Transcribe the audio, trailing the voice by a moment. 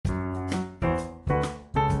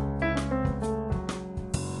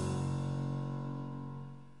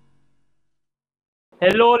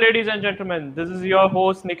Hello, ladies and gentlemen. This is your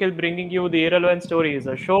host Nikhil bringing you the Irrelevant Stories,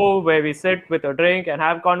 a show where we sit with a drink and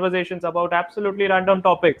have conversations about absolutely random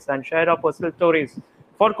topics and share our personal stories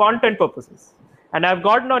for content purposes. And I've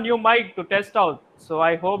gotten a new mic to test out, so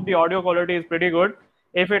I hope the audio quality is pretty good.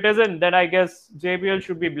 If it isn't, then I guess JBL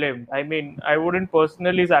should be blamed. I mean, I wouldn't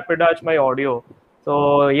personally sabotage my audio.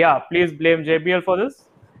 So, yeah, please blame JBL for this.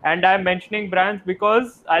 And I'm mentioning brands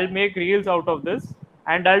because I'll make reels out of this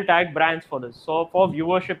and I'll tag brands for this. So for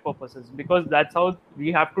viewership purposes, because that's how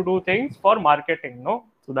we have to do things for marketing, no?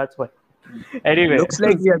 So that's why. Anyway, Looks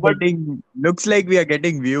like we are but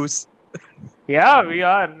getting views. yeah, we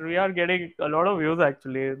are getting a lot of views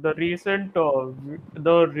actually. The recent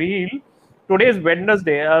the reel today is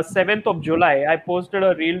Wednesday, 7th of July. I posted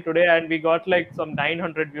a reel today and we got like some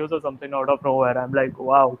 900 views or something out of nowhere. I'm like,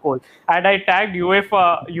 wow, cool. And I tagged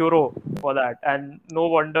UEFA Euro for that, and no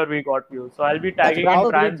wonder we got views. So I'll be That's tagging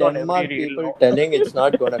probably brands on every Denmark reel. people No? telling it's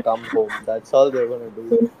not gonna come home. That's all they're gonna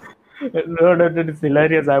do. No, it's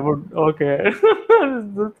hilarious. I would okay,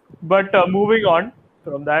 but moving on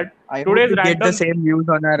from that, I hope today's we get the random. same views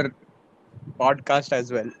on our podcast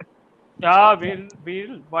as well. Yeah,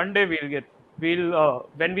 we'll one day we'll get we'll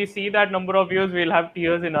when we see that number of views, we'll have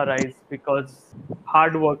tears in our eyes because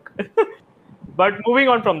hard work. But moving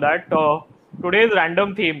on from that, today's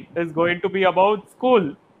random theme is going to be about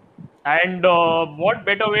school. And what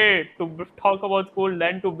better way to talk about school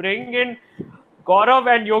than to bring in Gaurav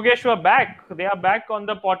and Yogeshwar back? They are back on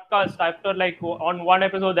the podcast after like on one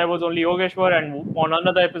episode there was only Yogeshwar, and on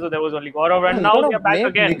another episode there was only Gaurav, No, and you're now they gonna are back make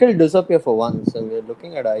again. Nikhil disappear for once, and we're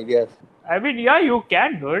looking at ideas. I mean, yeah, you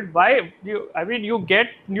can do it. Why? I mean, you get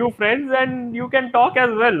new friends and you can talk as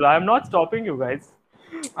well. I'm not stopping you guys.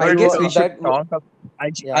 I But guess we You should that talk.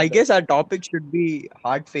 yeah I that, guess our topic should be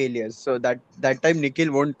heart failures, so that time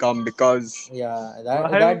Nikhil won't come because yeah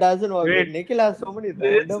that why? doesn't work. Wait, Nikhil has so many it's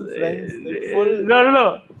random friends with full.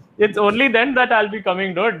 no. It's only then that I'll be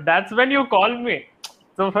coming, dude. That's when you call me.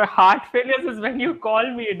 So for heart failures is when you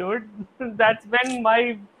call me, dude. That's when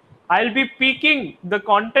I'll be peaking. The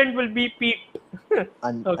content will be peaked. Okay.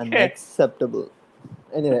 Unacceptable.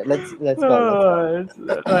 Anyway, let's go. Let's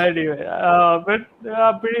go. Anyway,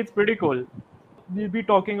 but it's pretty cool. We'll be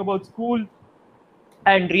talking about school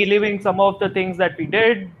and reliving some of the things that we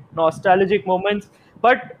did, nostalgic moments.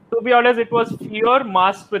 But to be honest, it was fear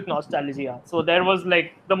masked with nostalgia. So there was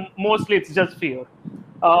like the mostly it's just fear.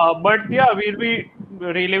 But yeah, we'll be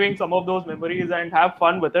reliving some of those memories and have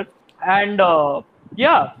fun with it. And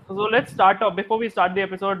yeah, so let's start off. Before we start the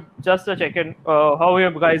episode, just a check in. How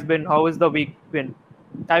have you guys been? How is the week been?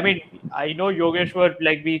 I mean, I know Yogeshwar,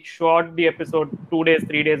 like we shot the episode 2 days,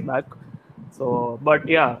 3 days back. So, but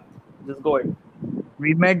yeah, just go ahead.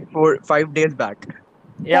 we met 5 days back.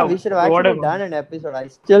 Yeah, Yeah, we should have actually whatever. done an episode. I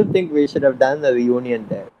still think we should have done the reunion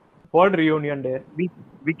there. What reunion day?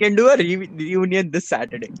 We can do a reunion this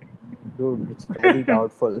Saturday. Dude, it's very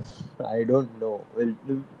doubtful. I don't know.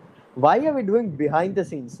 Why are we doing behind the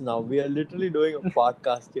scenes now? We are literally doing a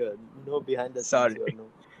podcast here. No behind the Sorry. scenes here. No.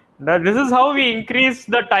 Now, this is how we increase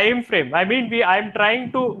the time frame. I mean, we are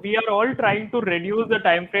all trying to reduce the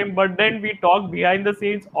time frame, but then we talk behind the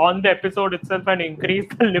scenes on the episode itself and increase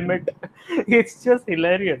the limit. It's just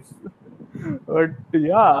hilarious. But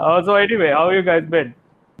yeah, so anyway, how you guys been?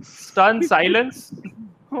 Stunned silence?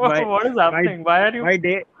 My What is happening? Why are you? my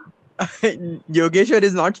day. Yogeshwar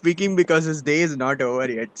is not speaking because his day is not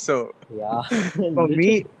over yet. So Yeah.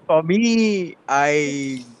 for me,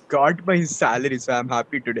 I got my salary, so I'm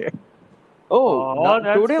happy today. Oh, Oh,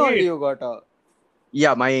 that's today only sweet. you got a.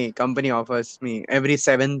 Yeah, my company offers me every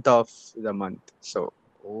 7th of the month. So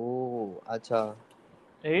Oh, acha.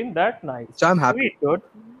 Ain't that nice? So I'm happy. Sweet, dude.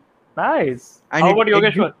 Nice. and How about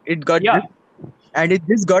Yogeshwar? it got Yeah. and it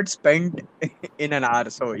just got spent in an hour.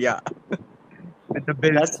 So yeah, and the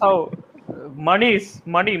bills. That's how money is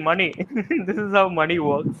money. This is how money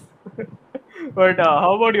works. But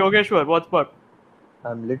how about Yogeshwar? What's up?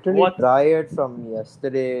 I'm literally What? tired from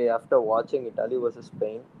yesterday after watching Italy versus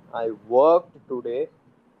Spain. I worked today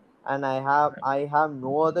and I have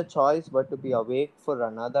no other choice but to be awake for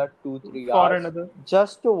another 2-3 For hours another.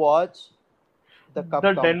 just to watch the cup The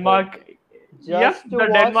come home. Denmark. Yeah, Just to the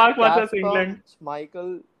watch Denmark versus Kasper England.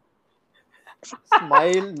 Schmeichel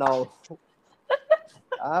smile now.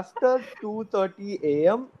 After 2:30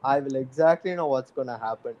 a.m., I will exactly know what's gonna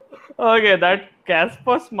happen. Okay, that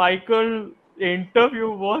Casper Michael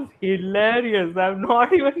interview was hilarious. I'm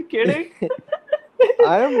not even kidding.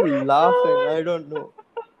 I am laughing. I don't know.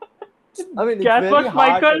 I mean, it's Casper very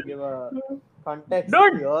hard to Michael. give a context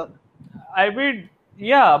Dude. here. I mean,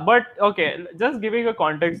 Yeah, but okay, just giving a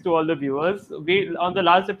context to all the viewers. We on the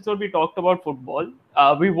last episode we talked about football.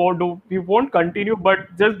 We won't continue,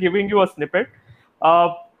 but just giving you a snippet. Uh,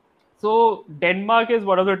 so Denmark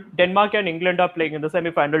and England are playing in the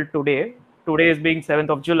semi-final today. Today is being 7th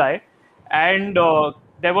of July, and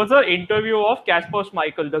there was an interview of Kasper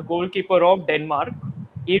Schmeichel, the goalkeeper of Denmark.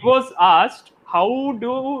 He was asked how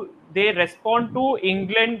do they respond to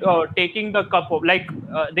England taking the cup,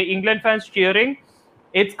 the England fans cheering,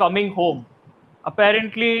 "It's coming home."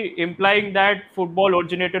 Apparently, implying that football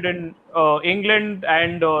originated in England,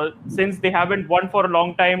 and since they haven't won for a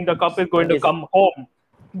long time, the cup is going to Yes. come home.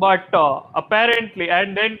 But apparently,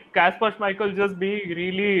 and then Kasper Schmeichel just being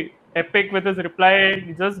really epic with his reply,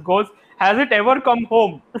 he just goes, "Has it ever come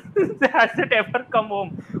home? Has it ever come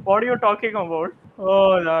home? What are you talking about?" Oh,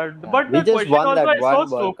 Lord. Yeah, But we the just question won also that is so one World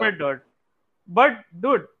Cup. stupid, dude. But,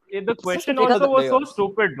 dude, the It's just question because also of the was so players.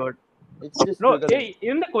 stupid, dude. It's just No, because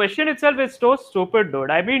even the question itself is so stupid,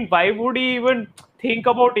 dude. I mean, why would he even think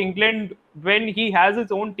about England when he has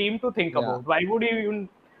his own team to think yeah. about? Why would he even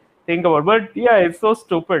think about? But yeah, it's so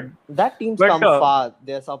stupid. That team's But come far.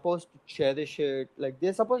 They're supposed to cherish it. Like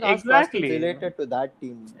they're supposed to ask questions exactly, related to that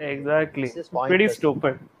team. exactly, It's just pretty pointless.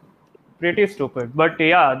 stupid. Pretty stupid. But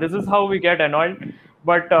yeah, this is how we get annoyed.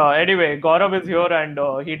 But anyway, Gaurav is here, and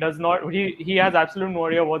he does not. He has absolute no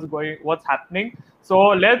idea what's happening. So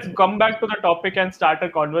let's come back to the topic and start a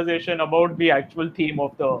conversation about the actual theme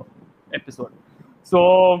of the episode. So,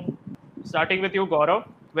 starting with you, Gaurav,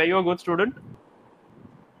 were you a good student?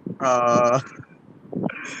 Uh,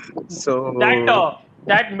 That so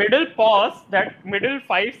that middle pause, that middle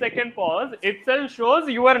 5 second pause itself shows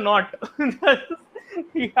you are not.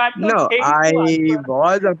 You had to no, think I to answer.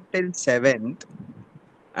 was up till seventh,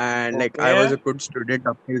 and like I was Okay. a good student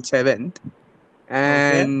up till seventh,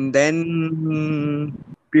 Okay. and then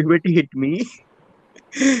puberty hit me,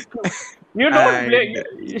 You don't and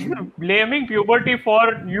blame blaming puberty for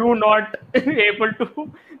you not able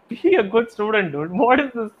to be a good student, dude. What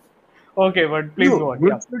is this? Okay, but please no go on. Yeah.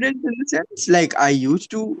 good student in the sense like I used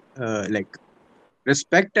to like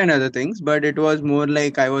respect and other things, but it was more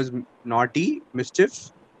like I was naughty, mischief.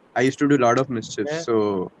 I used to do a lot of mischief. Yeah.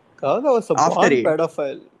 So Kaga was a after born eight,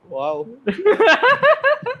 pedophile. Wow.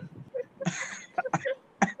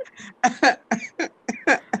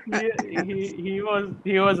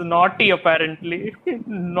 He was naughty apparently,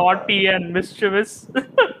 naughty and mischievous.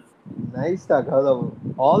 Nice, Kaga.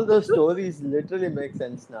 All those stories literally make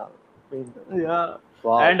sense now. I mean, Yeah.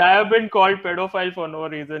 wow. And I have been called pedophile for no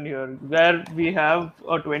reason here, where we have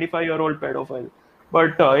a 25-year-old pedophile.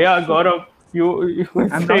 But yeah, Gaurav, you were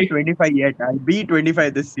I'm not saying, 25 yet. I'll be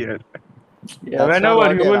 25 this year. yeah, That's not whenever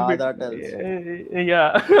what you your will be, Aadhaar tells.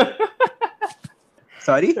 yeah.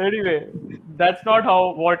 Sorry? Anyway, that's not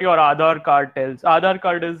what your Aadhaar card tells. Aadhaar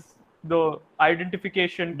card is the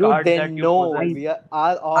identification Dude, card they that you know. possess.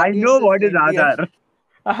 Our I audience know is what is Indian. Aadhaar.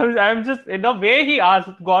 I'm just in the way he asked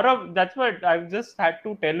Gaurav. That's what I just had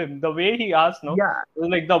to tell him. The way he asked, no, Yeah. it was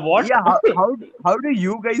like the what? Yeah. How do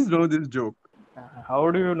you guys know this joke? How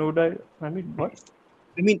do you know that? I mean, what?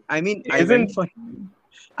 I went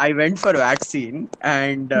Isn't for vaccine,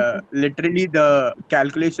 and literally the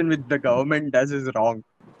calculation with the government does is wrong.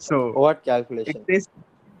 So What it calculation?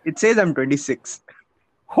 says I'm 26.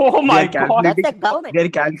 oh They my are god! That's the calculating. government. They're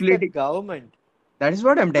That's the calculating. government. That is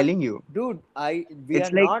what I'm telling you. Dude, we It's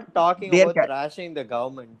are like not talking they're about trashing the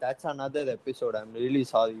government. That's another episode. I'm really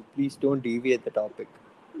sorry. Please don't deviate the topic.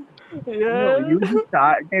 No, Yeah. you just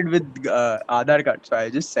started with Aadhaar card, so I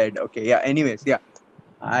just said okay. Yeah. Anyways, yeah,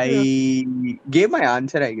 I gave my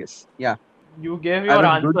answer. I guess. Yeah, You gave I your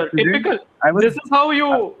was good answer. student. Typical. I was This is how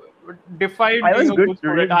you define I being was a good good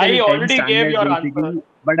student. student till I 10th already gave standard your answer. basically,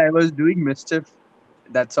 but I was doing mischief.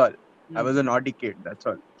 That's all. I Hmm. was a naughty kid. That's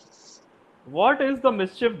all. What is the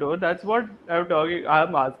mischief, though? That's what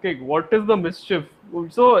I'm asking. What is the mischief?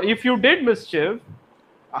 So, if you did mischief,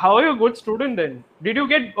 how are you a good student then? Did you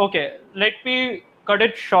get okay? Let me cut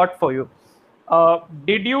it short for you.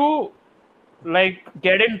 Did you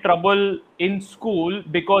get in trouble in school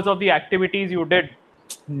because of the activities you did?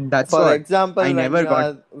 That's For what. example, I when never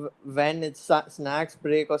got. when it's snacks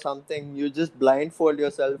break or something, you just blindfold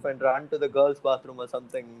yourself and run to the girls' bathroom or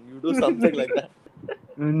something. You do something like that.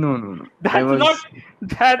 No. I That's was not a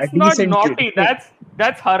that's not decent kid. naughty.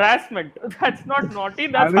 That's harassment. That's not naughty.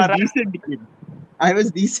 I That's was harassment. decent kid. I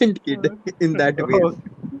was decent kid in that way.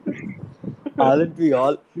 Aren't we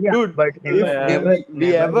all? Yeah, Dude, but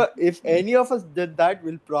if any of us did that,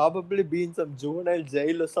 we'll probably be in some juvenile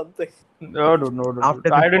jail or something. No.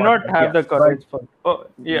 after I this did not podcast, have yeah. the courage for. Oh,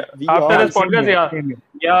 yeah. We After all- this podcast, Same here, yeah, same here.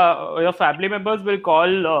 yeah, your family members will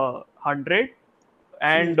call 100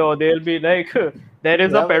 and they'll be like, there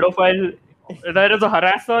is a Yeah, but- pedophile, there is a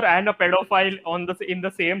harasser and a pedophile in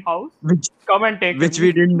the same house. which Come and take which him.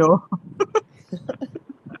 we didn't know.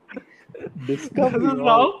 Discovery.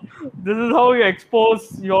 This is how you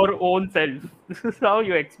expose your own self. This is how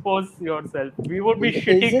you expose yourself. We would be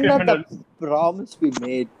shitty Isn't that criminals. the promise we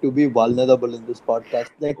made to be vulnerable in this podcast?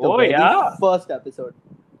 Like the Oh, very yeah. first episode.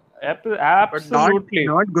 But Absolutely.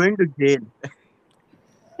 not going to jail.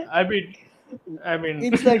 I mean,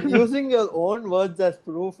 It's like using your own words as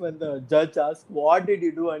proof when the judge asks, "What did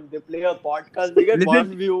you do?" and they play a podcast. They get Listen-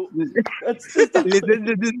 one view. That's just Listen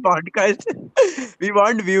to this podcast. We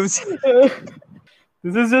want views.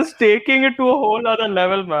 this is just taking it to a whole other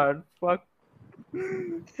level, man. Fuck.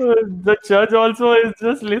 The judge also is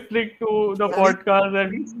just listening to the podcast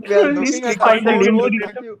and We are Please looking at click on the our own link.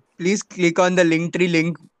 review. Please click on the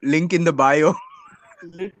link in the bio.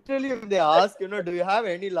 Literally, if they ask, do you have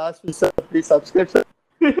any last please subscribe.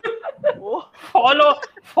 Oh,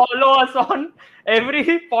 follow us on every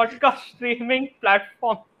podcast streaming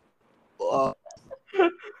platform. uh,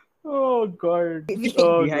 Oh god. Behind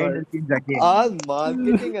Oh the god. scenes again. our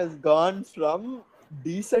marketing has gone from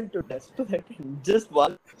decent to desperate in just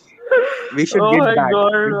one. We should Oh my get back.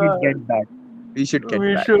 God, We should man. get back. We should get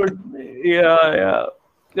We back. should. Yeah.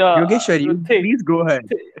 Yogeshwar, you Thi- please go ahead.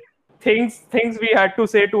 things we had to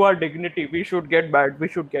say to our dignity. We should get back. We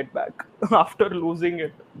should get back after losing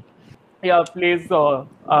it. Yeah, please.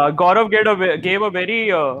 Gaurav gave a very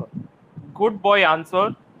good boy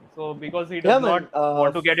answer. So because he does Yeah, man, not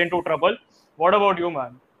want to get into trouble. What about you,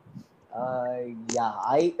 man?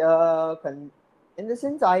 In the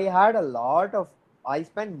sense, I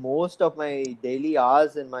spent most of my daily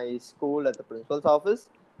hours in my school at the principal's office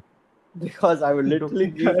because I would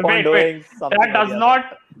literally keep on Wait, doing something.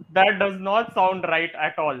 That does not sound right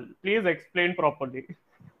at all. Please explain properly.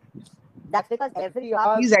 That's because every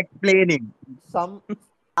hour He's explaining. some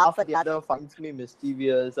half of the other finds me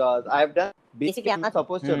mischievous, or I've done. Basically, I'm not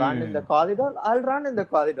supposed to run in the corridor. I'll run in the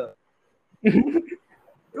corridor.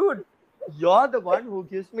 Dude, you're the one who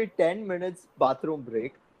gives me 10 minutes bathroom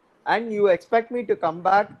break, and you expect me to come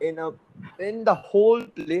back in the whole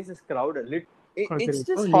place is crowded. It's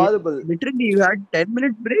just horrible. Literally, you had 10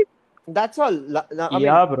 minutes break. That's all. I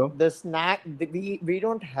Yeah, mean, bro. the snack we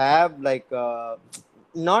don't have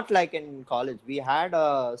not like in college. We had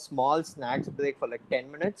a small snacks break for like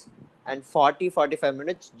 10 minutes and 45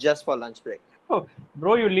 minutes just for lunch break.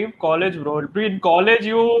 Bro, you leave college, bro. In college,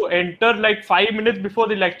 you enter like 5 minutes before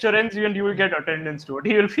the lecture ends, and you will get attendance to it.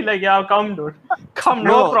 He will be like, "Yeah, come, dude. Come,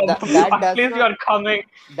 no No, problem. that At does least not- you are coming."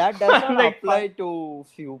 That does not Like, apply to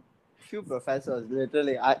few professors.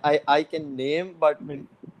 Literally, I can name, but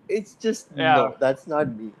it's just Yeah. no. That's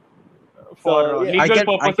not me. For So, yeah. legal I can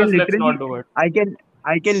purposes, let's literally- not do it.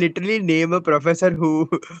 I can literally name a professor who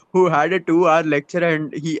had a 2-hour lecture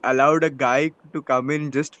and he allowed a guy to come in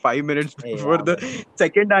just 5 minutes Yeah, before the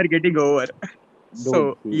second hour getting over.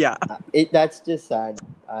 So Dude, yeah, that's just sad.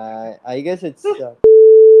 I guess it's.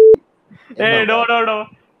 Hey, no.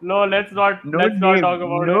 Let's not talk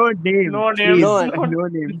about no it. name, No please, names. no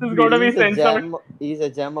name. This is gonna be censored. He's a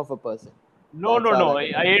gem of a person. No. That's all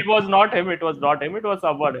I can It was not him. It was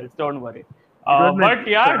someone else. Don't worry. was my But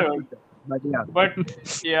yeah, dude. But yeah, But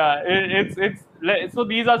yeah, so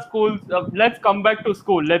these are schools. Let's come back to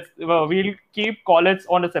school. We'll keep college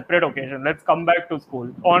on a separate occasion. Let's come back to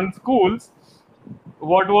school. On schools,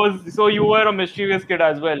 so you were a mischievous kid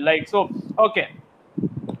as well. Okay,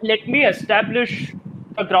 let me establish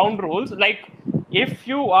the ground rules. Like, if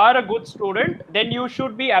you are a good student, then you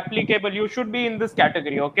should be applicable. You should be in this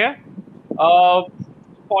category. Okay.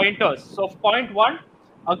 Pointers. So point 1.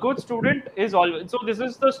 A good student is always, so this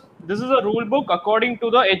is a rule book according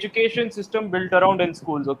to the education system built around in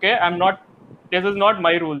schools. Okay, this is not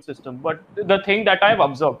my rule system, but the thing that I've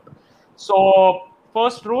observed. So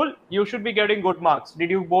first rule, you should be getting good marks.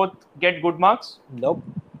 Did you both get good marks? Nope.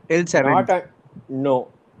 till 7. No.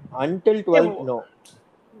 Until 12th, no.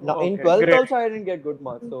 No, in Okay, 12th great. also I didn't get good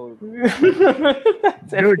marks. So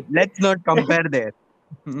Dude, let's not compare there.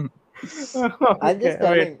 I'm just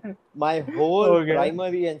telling, my whole Okay.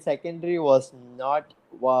 primary and secondary was not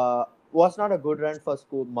a good run for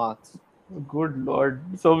school marks. Good lord.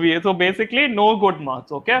 So basically no good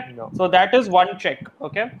marks. Okay. No. So that is one check.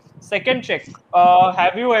 Okay. Second check.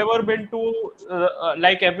 Have you ever been to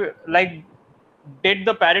did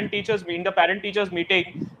the parent teachers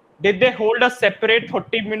meeting? Did they hold a separate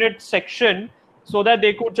 30-minute section so that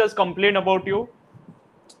they could just complain about you?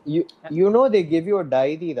 They give you a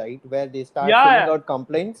diary, right, where they start Yeah. filling out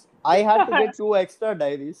complaints. I had to get 2 extra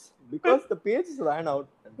diaries because the pages ran out.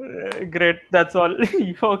 Great, that's all.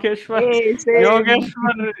 Yogeshwar, Hey, same.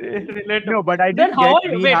 Yogeshwar, relatable. No, but I Then didn't how get.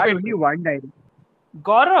 are you? We Wait, had wait, only wait. one diary.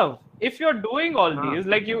 Gaurav, if you're doing all Huh. these,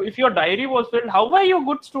 like if your diary was filled, how are you a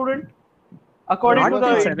good student according Not to till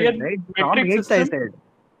the Okay. 7th, Indian right? From metric 8th, I system? said.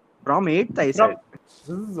 From 8th, I From said.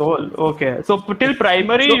 this is all okay. So till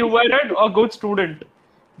primary, So you weren't a good student,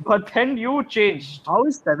 but then you changed. how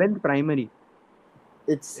is 7th primary?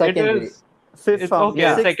 It's It secondary. is. Fifth It's from okay.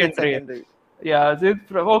 Yeah. sixth is Secondary. secondary. Yeah.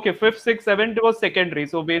 Okay. Fifth, sixth, seventh was secondary.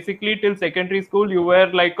 So basically, till secondary school, you were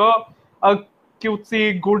like a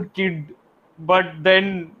cutesy good kid, but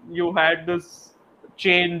then you had this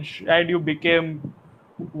change and you became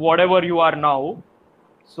whatever you are now.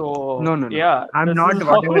 So No, no, no. yeah, I'm this not is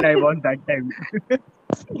how. whatever I was that time.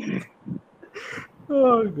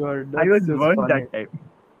 Oh god, I that's was just worse funny. that time.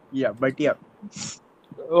 Yeah, but yeah.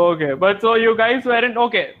 Okay, but so you guys weren't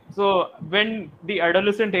okay. So when the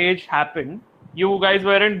adolescent age happened, you guys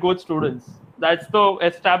weren't good students. That's the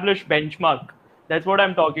established benchmark. That's what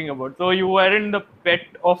I'm talking about. So you weren't the pet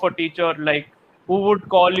of a teacher, like who would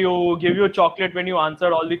call you, give you chocolate when you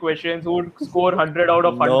answered all the questions, who would score 100 out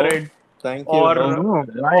of No, 100, thank you. or No. No,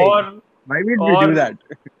 why? or Why would we do or that?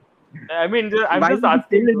 I mean, I'm Why just are we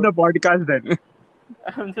still asking, in the dude. podcast then?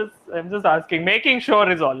 I'm just asking, making sure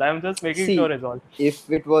is all. I'm just making See, sure is all. if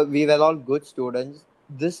it were we were all good students,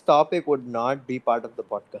 this topic would not be part of the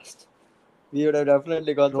podcast. We would have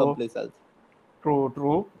definitely gone True. someplace else.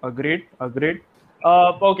 True. Agreed.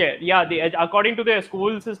 Okay. Yeah. According to the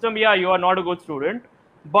school system, yeah, you are not a good student.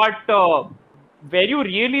 But were you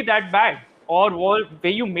really that bad, or were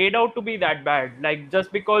you made out to be that bad? Like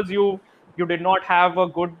just because you did not have a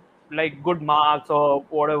good marks or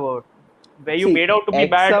whatever, were you See, made out to be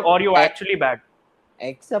bad, except or you actually bad?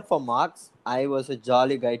 except for marks, I was a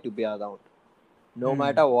jolly guy to be around. No Hmm.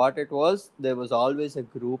 matter what it was, there was always a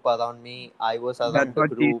group around me. I was That's around the what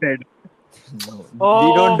he group. said. No, we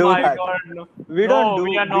Oh don't do my that. god. No, We no, don't do.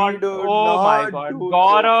 we are We not. do Oh my not god. do jokes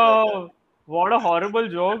like that. Gaurav, what a horrible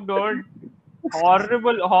joke, dude.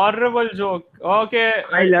 Horrible joke. Okay.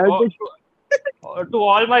 I love it. To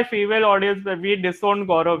all my female audience, we disown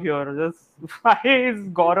Gaurav here. Just why is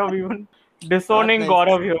Gaurav even disowning Not nice.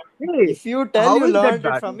 Gaurav here? Hey, If you tell how you is that learned it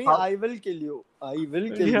bad? from me, How, I will kill you. I will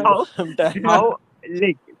kill Yeah. you. how, I'm telling you. how,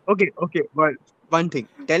 like, okay, well, one thing.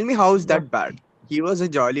 Tell me how is that bad? He was a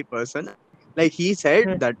jolly person. Like, he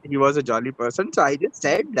said that he was a jolly person. So I just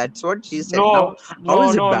said that's what she said. Now, how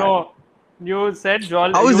is it bad? No. You said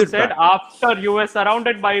How is You it said bad? after you were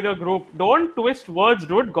surrounded by the group. Don't twist words,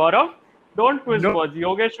 dude. Gaurav, don't twist No, words.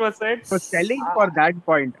 Yogeshwar said. I was telling for that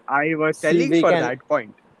point. I was See, telling we for can that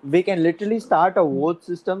point. we can literally start a vote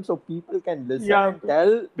system so people can listen Yeah, and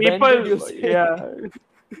tell when did you people. say.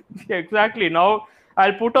 Yeah, exactly. Now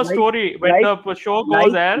I'll put a Like, story when like, the show like,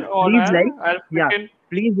 goes on please, air. like, I'll yeah. freaking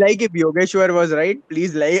Please like if Yogeshwar was right.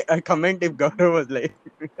 Please like comment if Gaurav was like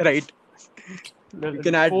right. You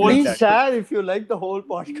can add like Please that. share if you like the whole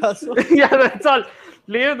podcast. yeah, that's all.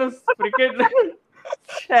 Leave this freaking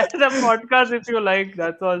share the podcast if you like.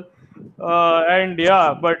 That's all. And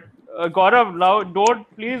yeah, but Gaurav, now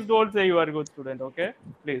please don't say you are a good student. Okay,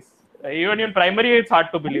 please. Even in primary, it's hard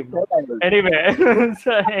to believe now. I will. Anyway,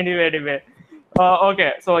 anyway.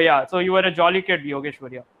 Okay, so yeah, so you were a jolly kid,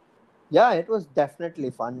 Yogeshwar. Yeah. Yeah, it was definitely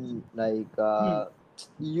fun. Like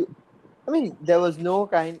you, I mean, there was no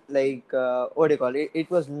kind like what do you call it? It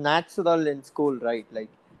was natural in school, right? Like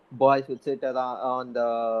boys would sit around on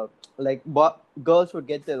the like girls would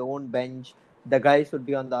get their own bench. The guys would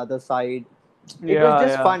be on the other side. It was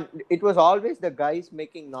just fun. It was always the guys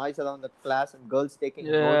making noise around the class and girls taking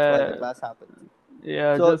notes while the class happens.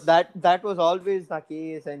 Yeah, So just that was always the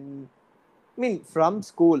case. And I mean, from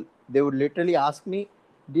school, they would literally ask me,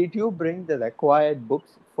 "Did you bring the required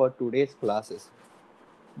books for today's classes?"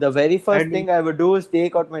 The very first And- thing I would do is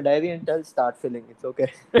take out my diary and tell, "Start filling. It's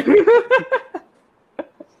okay."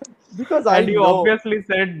 Because I and you know, obviously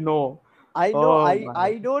said no. I know, Oh, I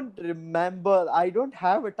my. don't remember. I don't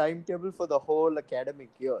have a timetable for the whole academic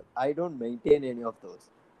year. I don't maintain any of those.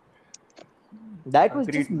 That was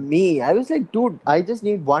just Agreed. me. I was like, dude, I just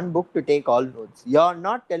need one book to take all notes. You're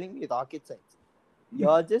not telling me rocket science.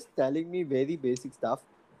 You're just telling me very basic stuff.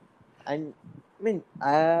 And I mean,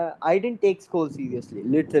 I didn't take school seriously.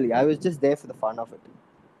 Literally, I was just there for the fun of it.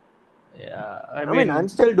 Yeah, I mean, I'm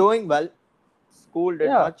still doing well. School did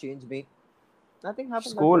Yeah. not change me. Nothing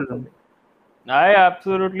happened. School. That way for me. I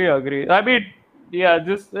absolutely agree. I mean, yeah,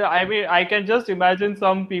 I can just imagine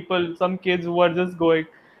some people, some kids who are just going,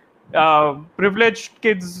 privileged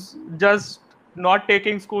kids just not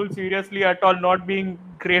taking school seriously at all, not being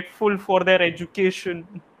grateful for their education.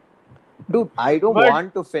 Dude, I don't But-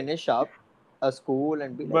 want to finish up a school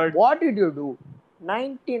and be like, But what did you do?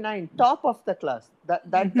 99, top of the class.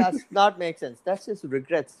 That does not make sense. That's just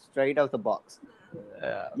regrets straight out the box.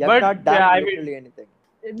 You have not done I literally mean, anything.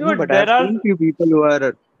 No, dude, but I've there are seen few people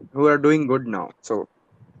who are doing good now. So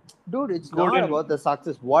Dude, it's good not about the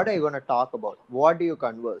success. What are you going to talk about? What do you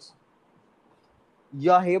converse?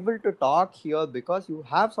 You're able to talk here because you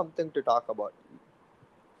have something to talk about.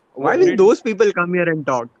 why What? will agreed. those people come here and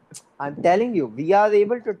talk? I'm telling you, we are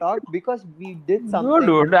able to talk because we did No, something.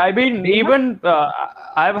 dude. I mean, They have even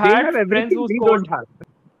I've they had have friends everything who we scored. don't have.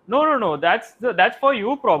 No. That's for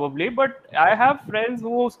you probably. But I have friends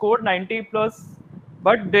who scored 90 plus,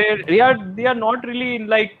 but they are not really in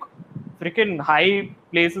like freaking high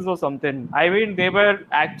places or something. I mean, they were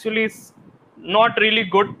actually not really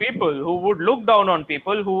good people who would look down on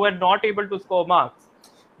people who were not able to score marks.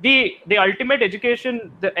 The ultimate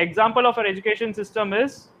education, the example of our education system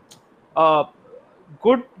is uh,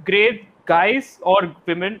 good grade guys or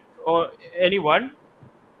women or anyone,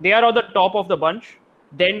 they are on the top of the bunch.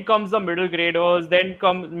 Then comes the middle graders, then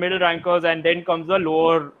come middle rankers, and then comes the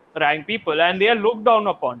lower rank people, and they are looked down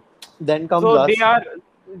upon. Then comes So they us. are,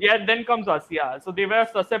 yeah. Then comes us, yeah. So they were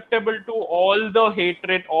susceptible to all the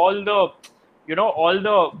hatred, all the, all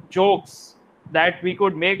the jokes that we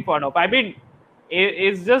could make fun of. I mean,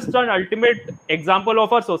 it's just an ultimate example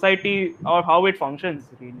of our society or how it functions,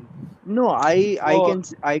 really. No, So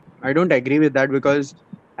I don't agree with that because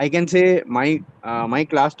I can say my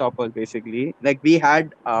class toppers basically, like we had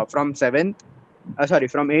from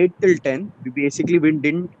from 8th till 10th, we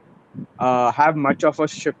didn't have much of a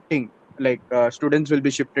shifting. Like students will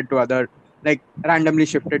be shifted to other, like randomly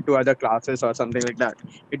shifted to other classes or something like that.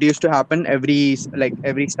 It used to happen every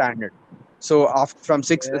standard. So after from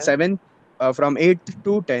sixth, yeah. seventh, from 8th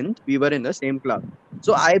to 10th, we were in the same class.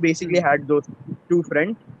 So I basically Hmm. had those two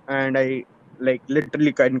friends, and I like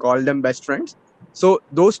literally can call them best friends. So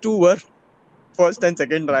those two were first and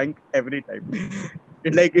second rank every time.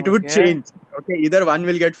 It would Okay. change. Okay, either one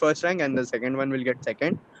will get first rank and the second one will get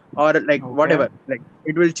second, or like Okay. whatever. Like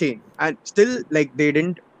it will change. And still, like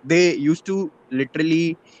they used to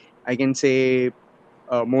literally, I can say,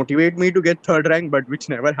 motivate me to get third rank, but which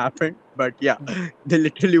never happened. But yeah, they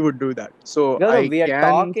literally would do that. So No, I we are can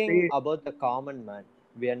talking say about the common man.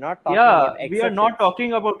 We are not talking Yeah, about we are not exceptions.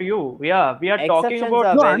 talking about you. Yeah, we are talking Exceptions about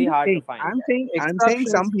are no. very hard to find. I'm saying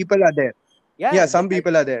exceptions. some people are there. Yeah, Yeah, some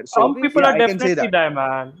people are there. So Some people yeah, obviously. are I can say definitely that. there,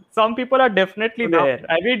 man. Some people are definitely So now, there.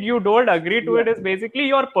 I mean, you don't agree to yeah, it is basically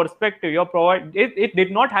your perspective. Your provide it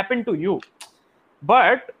did not happen to you.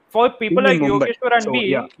 But for people being in like Mumbai. Yogeshwar and So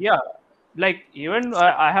yeah. me, yeah, like even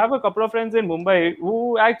I have a couple of friends in Mumbai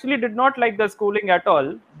who actually did not like the schooling at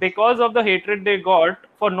all because of the hatred they got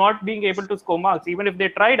for not being able to score marks, even if they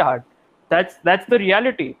tried hard. That's the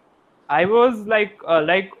reality. I was like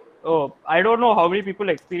oh, I don't know how many people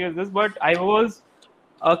experience this, but I was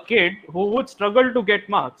a kid who would struggle to get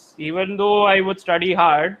marks, even though I would study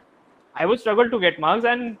hard. I would struggle to get marks,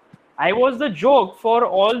 and I was the joke for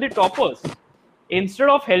all the toppers. Instead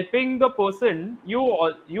of helping the person,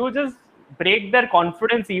 you just break their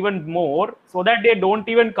confidence even more, so that they don't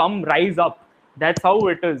even come rise up. That's how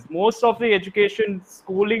it is. Most of the education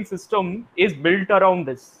schooling system is built around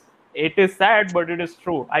this. It is sad, but it is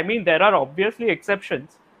true. I mean, there are obviously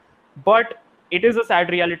exceptions, but it is a sad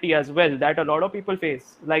reality as well that a lot of people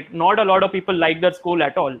face. Like, not a lot of people like their school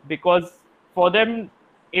at all, because for them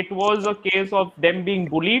it was a case of them being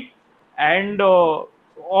bullied, and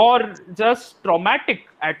or just traumatic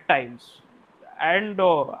at times. And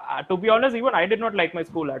to be honest, even I did not like my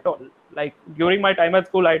school at all. Like, during my time at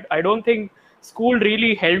school, I don't think school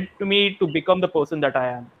really helped me to become the person that I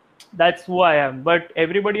am. That's who I am. But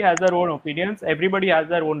everybody has their own opinions, everybody has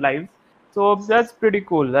their own lives, so that's pretty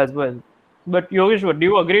cool as well. But Yogeshwar, do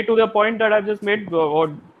you agree to the point that I've just made,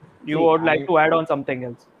 or you See, would like to add on something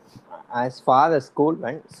else? as far as school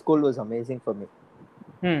went, school was amazing for me.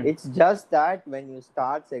 Hmm. It's just that when you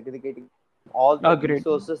start segregating all the Agreed.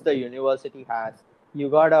 resources the university has, you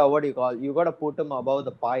gotta what do you call? You gotta put him above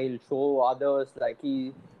the pile, show others like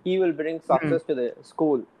he will bring Hmm. success to the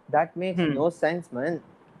school. That makes Hmm. no sense, man.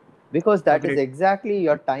 Because that is Agreed. exactly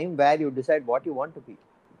your time where you decide what you want to be.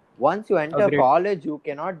 Once you enter Agreed. college, you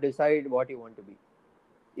cannot decide what you want to be.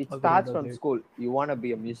 It Agreed. starts from Agreed. school. You want to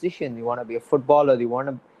be a musician, you want to be a footballer, you want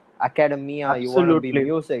to academia, you want to be Absolutely.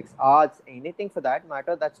 music, arts, anything for that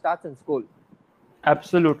matter, that starts in school.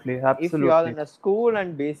 Absolutely. If you are Absolutely. in a school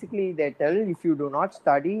and basically they tell if you do not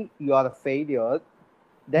study, you are a failure,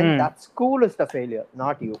 then Hmm. that school is the failure,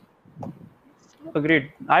 not you.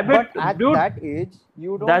 Agreed. I But bet, at dude. that age,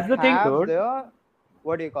 you don't That's the thing, have dude. the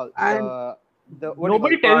what do you call And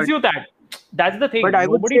Nobody tells you that. That's the thing. But I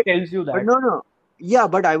would Nobody say, tells you but that. no. Yeah,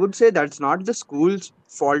 but I would say that's not the school's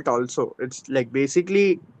fault also. It's like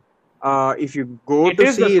basically, if you go It to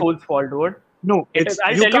is the see it, school's fault, dude. no, It is. it's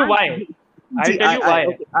I'll you tell you can't. why. I'll See, tell you why.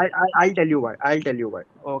 okay, I'll tell you why. I'll tell you why.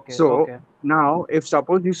 Okay. So Okay. now, if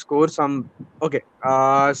suppose you score some, okay,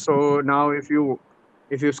 so now if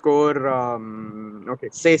you score, okay,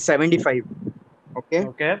 say 75, okay,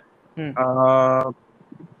 Okay. Hmm. uh,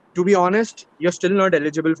 to be honest, you're still not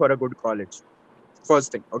eligible for a good college.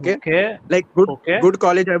 First thing, okay, Okay. like Okay. good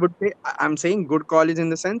college, I would say. I'm saying good college in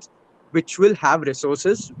the sense which will have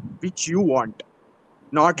resources which you want,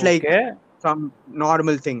 not like Okay. some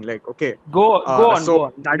normal thing. Like okay, Go on. so Go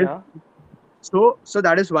on. that is Yeah. so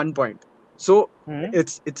that is one point. So Hmm.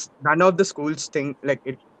 it's none of the schools thing. Like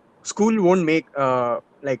it, school won't make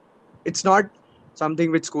like it's not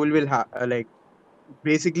something which school will have like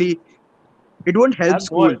basically it won't Yeah. help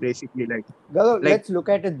Go school on. basically Gaurav, like let's look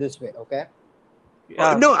at it this way, okay?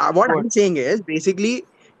 Yeah. no what Good. I'm saying is basically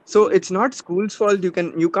so it's not school's fault. You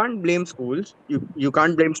can't blame schools. You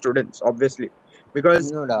can't blame students obviously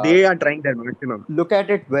because No they doubt. are trying their maximum. Look at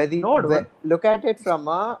it No, dude. look at it from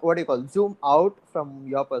a, what do you call, zoom out from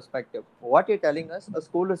your perspective. What you're telling us, a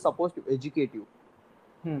school is supposed to educate you.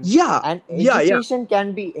 Hmm. Yeah, And yeah. education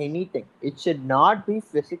can be anything. It should not be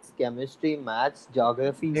physics, chemistry, maths,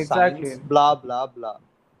 geography, science, Exactly. blah blah blah.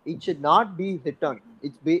 It should not be written.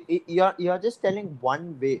 You're just telling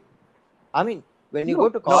one way. I mean, when you No, go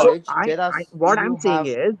to No. so college, there are what I'm you saying have.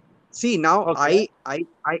 is, see now Okay.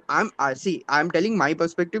 I see I'm telling my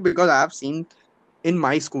perspective because I have seen in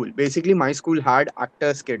my school. Basically, my school had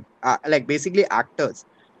actors kid, like basically actors.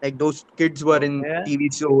 Like those kids were in Okay. TV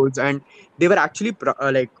shows and they were actually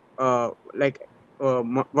like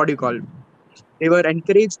what do you call? They were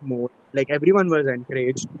encouraged more. Like everyone was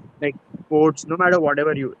encouraged. Like sports, no matter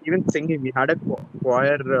whatever you, even singing, we had a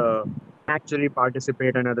choir actually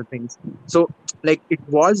participate and other things. So like it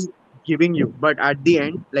was giving you, but at the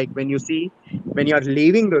end, like when you see when you are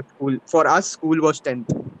leaving the school, for us school was 10th.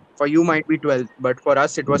 For you might be 12th, but for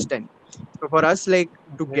us it was 10th. So for us, like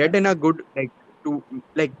to Okay. get in a good to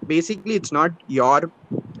like basically it's not your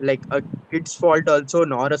like a kid's fault also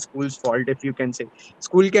nor a school's fault if you can say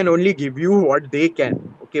school can only give you what they can,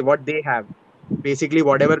 okay, what they have, basically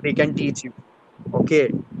whatever they can teach you,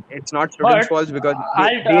 okay. It's not students But fault because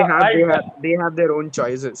I'll they have their own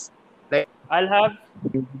choices, like I'll have.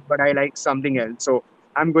 but I like something else, so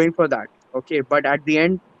I'm going for that, okay. But at the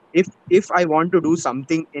end, if I want to do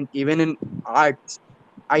something in even in arts,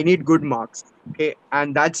 I need good marks, okay,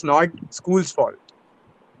 and that's not school's fault,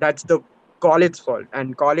 that's the college's fault,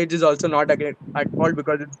 and college is also not again at fault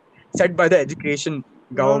because it's set by the education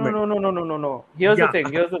No, no, government. no, no, no, no, no, no. Here's the Yeah.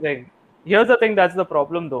 thing. Here's the thing. Here's the thing. That's the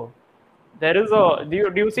problem, though. There is a.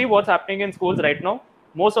 Do you see what's happening in schools right now?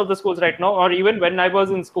 Most of the schools right now, or even when I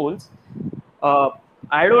was in schools, uh,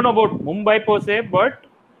 I don't know about Mumbai per se, but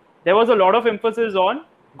there was a lot of emphasis on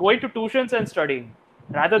going to tuitions and studying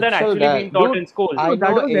rather than It's so actually being that, taught dude. in school. No, I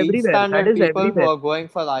that know was 8th everywhere. That standard is people who everywhere. are going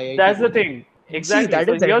for IIT That's the coaching. thing. See, Exactly. that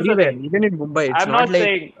So is here's the everywhere. thing. Even in Mumbai, it's I'm not not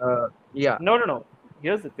like saying yeah, no, no, no.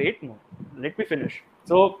 Here's the wait. No, let me finish.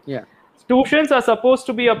 So, yeah. tuitions are supposed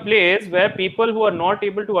to be a place where people who are not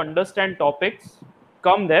able to understand topics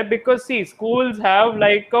come there because see, schools have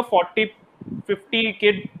like a 40, 50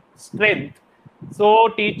 kid strength. So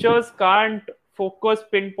teachers can't focus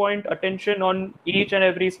pinpoint attention on each and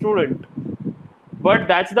every student. But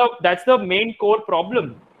that's the main core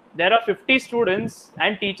problem. There are 50 students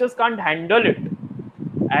and teachers can't handle it,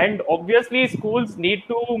 and obviously schools need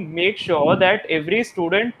to make sure that every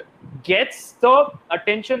student gets the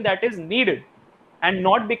attention that is needed and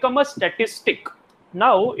not become a statistic.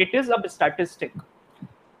 Now it is a statistic,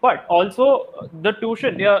 but also the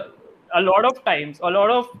tuition, yeah, a lot of times, a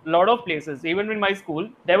lot of places, even in my school,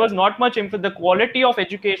 there was not much the quality of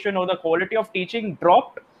education or the quality of teaching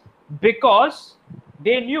dropped because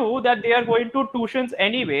they knew that they are going to tuitions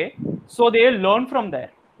anyway, so they learn from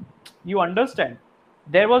there. You understand?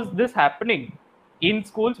 There was this happening in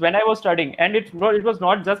schools when I was studying, and it was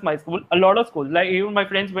not just my school. A lot of schools, like even my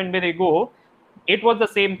friends, when they go, it was the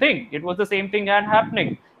same thing. It was the same thing and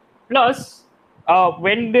happening. Plus,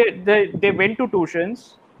 when they went to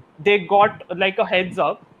tuitions, they got like a heads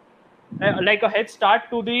up, like a head start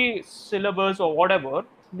to the syllabus or whatever.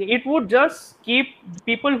 It would just keep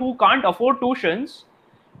people who can't afford tuitions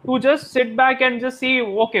to just sit back and just see,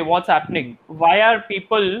 okay, what's happening? Why are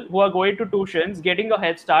people who are going to tuitions getting a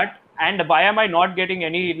head start, and why am I not getting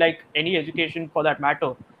any education for that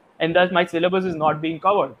matter? And thus my syllabus is not being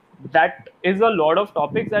covered. That is a lot of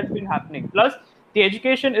topics that's been happening. Plus, the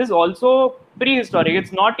education is also prehistoric.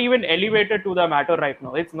 It's not even elevated to the matter right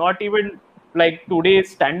now. It's not even like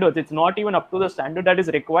today's standards. It's not even up to the standard that is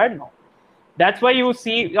required now. That's why you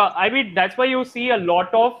see. That's why you see a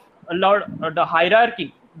lot the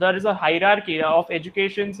hierarchy. There is a hierarchy of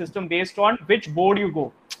education system based on which board you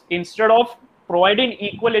go, instead of providing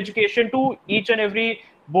equal education to each and every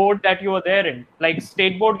board that you are there in. Like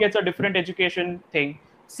state board gets a different education thing,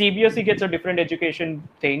 CBSE gets a different education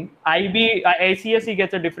thing, ICSE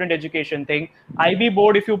gets a different education thing. IB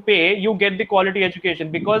board, if you pay, you get the quality education,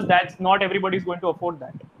 because that's not everybody's going to afford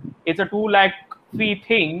that. It's a 2 lakh fee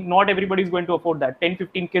thing. Not everybody is going to afford that.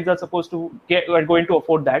 10-15 kids are going to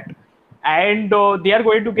afford that, and they are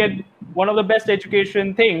going to get one of the best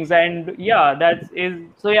education things. And that's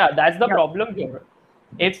the problem here.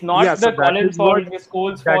 It's not Yeah, so the that college is fault, what the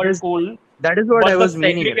school's that fault, is school, that is what but I the was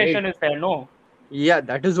meaning, right? segregation is there. No. Yeah,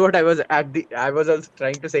 that is what I was also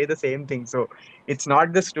trying to say the same thing. So it's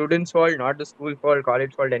not the student's fault, not the school fault,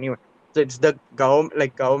 college fault, anyone. So it's the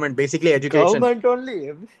government, basically education. Government only.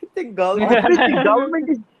 Everything government. Obviously, government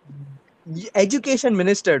is education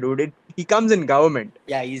minister, dude. He comes in government.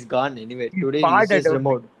 Yeah, he's gone anyway. He's Today part he's just at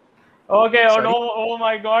remote. Okay. Oh Sorry? no. Oh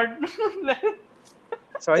my God.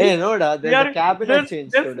 Sorry. Hey, no, there's a cabinet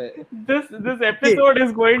change today. This episode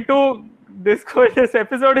is going to this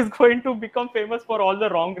episode is going to become famous for all the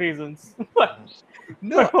wrong reasons.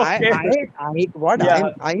 No, Okay. I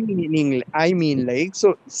mean, like,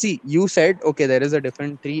 so see, you said, okay, there is a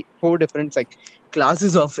different 4 different like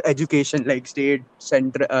classes of education, like state,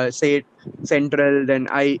 central, then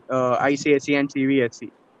ICSE and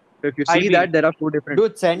CBSE. So if you see IB. that, there are 4 different.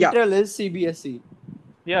 Dude, central is CBSE.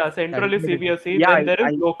 Yeah, central is CBSE. Yeah, Then there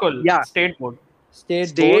is local, state board.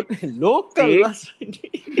 State board. Local.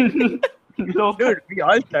 Local. Dude, we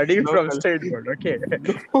all studied from Local. state board, okay?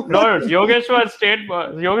 No, Yogeshwar studied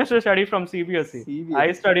from CBSE. CBSE.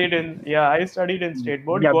 I studied in state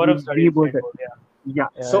board. Yeah, Gaurav we studied both state board. Yeah.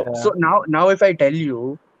 Yeah. So now if I tell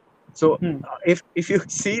you, so if you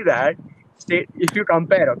see that if you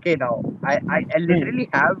compare, okay, now I literally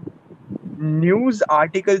have news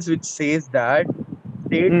articles which says that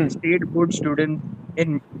state board students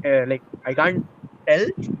in like, I can't tell,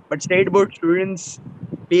 but state board students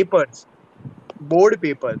board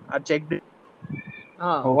papers are checked.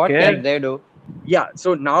 What Okay. can they do? Yeah,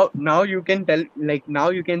 so now you can tell, like, now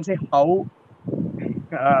you can say how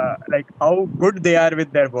how good they are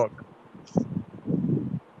with their work.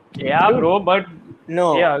 Yeah, bro. But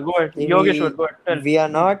No. yeah, go ahead. Yogeshwar, go ahead. Tell. We are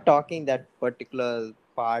not talking that particular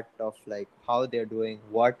part of like how they're doing,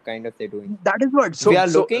 what kind of they're doing. That is what. So we are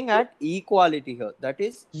looking at equality here. That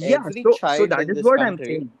is, Yeah, every so child that in is this what I'm country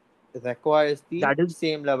saying. requires the That is-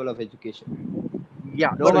 same level of education.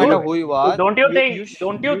 Yeah, No but matter look, who you are. Don't you think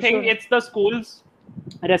should- it's the school's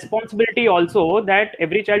responsibility also that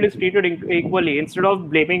every child is treated equally, instead of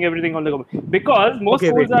blaming everything on the government? Because most okay,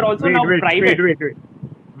 schools are also now private.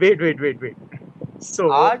 wait.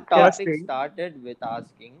 So Our first topic thing, started with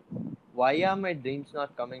asking, why are my dreams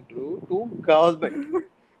not coming true to government?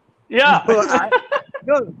 Yeah.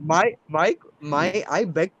 I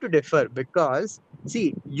beg to differ, because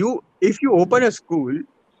see, if you open a school,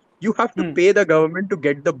 you have to pay the government to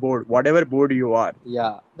get the board, whatever board you are.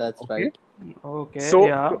 Yeah, that's Okay. right. Okay. So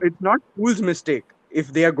it's not school's mistake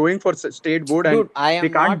if they are going for state board. Dude, And I am they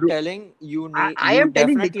can't not do- telling you need. I you am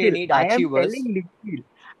telling definitely Nikhil. need I am achievers. telling Nikhil.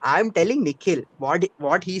 I am telling Nikhil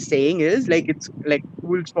what he's saying is, like, it's like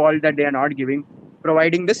school's fault that they are not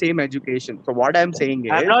providing the same education. So what I'm saying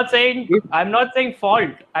is, I'm not saying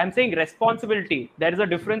fault. I'm saying responsibility. There is a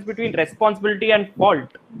difference between responsibility and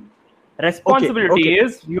fault. Responsibility okay.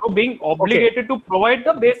 is you being obligated to provide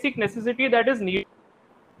the basic necessity that is needed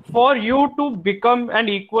for you to become an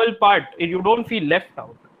equal part. You don't feel left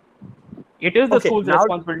out. It is the Okay, school's now-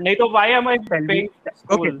 responsibility. Naito, why am I Tell me- paying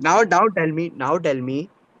okay, school? now tell me,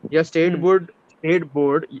 your state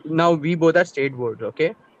board. Now we both are state boards,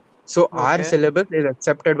 okay? So our Okay. syllabus is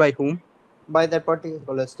accepted by whom? By that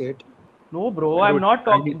particular state. No, bro, I'm Dude, not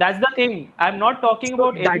talking. That's the thing. I'm not talking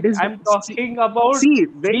about that is- I'm talking about See,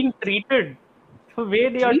 when- being treated. The way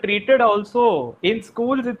they are See? treated also in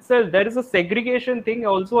schools itself, there is a segregation thing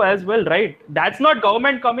also as well, right? That's not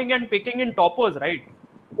government coming and picking in toppers, right?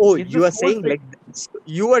 Oh, It's you the are school's saying like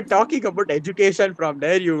you were talking about education. From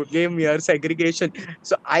there, you gave me your segregation.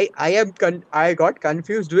 So I got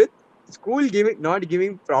confused with school not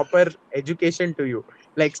giving proper education to you,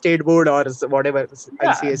 like state board or whatever.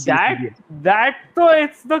 ICSE, that so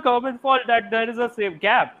it's the government's fault that there is a safe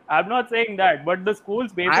gap. I'm not saying that, but the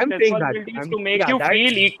school's basic I'm saying that. responsibility is I'm- to make yeah, you that-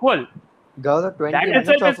 feel equal. Gather 20 That minutes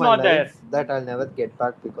itself of is my not life that I'll never get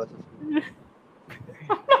back because of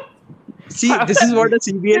See, this is what a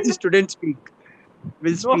CBSE student will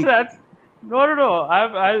No, speak. that's no.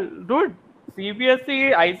 I'll dude.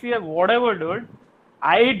 CBSE, ICF, whatever, dude.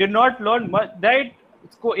 I did not learn much.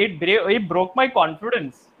 It broke my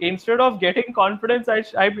confidence. Instead of getting confidence,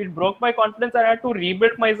 it broke my confidence. I had to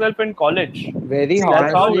rebuild myself in college. Very See,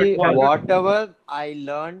 That's how honestly, it was. whatever I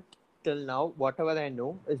learned till now, whatever I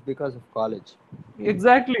know is because of college.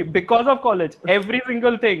 Exactly, because of college. Every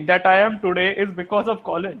single thing that I am today is because of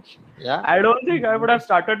college. Yeah. I don't think I would have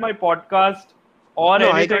started my podcast or No,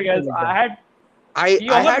 I anything can't else. say like that. I Yours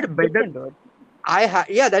is had better. different, dude.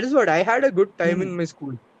 Yeah, that is what I had a good time in my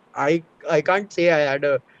school. I can't say I had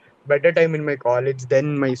a better time in my college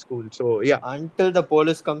than my school. So yeah, Until the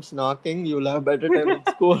police comes knocking, you'll have better time in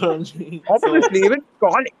school only. So, obviously even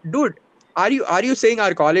college, dude. Are you saying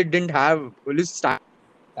our college didn't have police staff?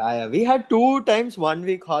 yeah, we had 2 times 1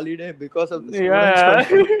 week holiday because of the students Yeah.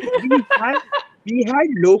 only. We had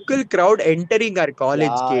local crowd entering our college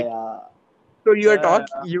Yeah, gate. yeah. So you are Yeah.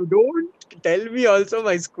 talking. You don't tell me also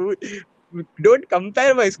my school. Don't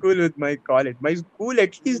compare my school with my college. My school,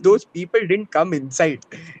 at least those people didn't come inside.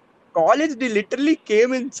 College, they literally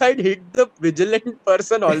came inside, hit the vigilant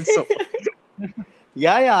person also.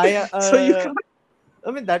 Yeah. So you can't.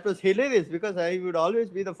 I mean, that was hilarious because I would always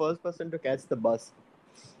be the first person to catch the bus.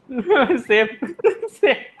 Same.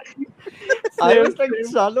 Same. I was like,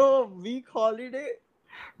 Same. chalo, week holiday.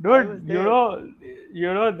 I was Dude,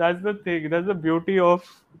 there. that's the thing. That's the beauty of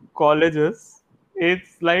colleges.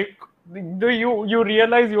 It's like you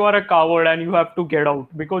realize you are a coward and you have to get out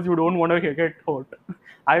because you don't want to get hurt.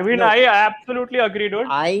 I mean, No. I absolutely agree, dude.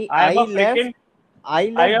 I am a left freaking. I I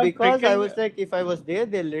left am because I freaking. was like, if I was there,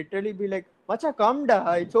 they'll literally be like, Macha, come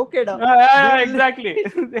da, it's okay da. Exactly,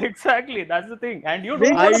 exactly. That's the thing, and you We'll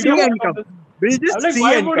don't I want just to be see don't- a and part come. of this. We'll I'm just like, see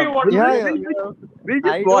why and would come. you want Yeah, to? yeah. We'll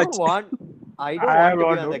just I watch. don't want I don't I want to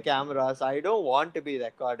don't be on know. the cameras. I don't want to be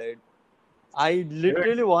recorded. I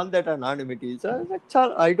literally want that anonymity. So I was like,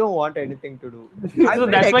 Chal, I don't want anything to do. I So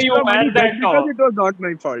paid that's why you extra money wear just that. because it was not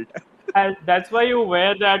my fault. And that's why you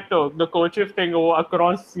wear that the kerchief thing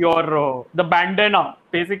across your the bandana,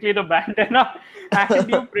 basically the bandana, and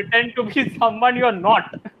you pretend to be someone you're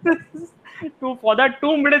not. For that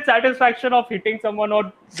 2 minute satisfaction of hitting someone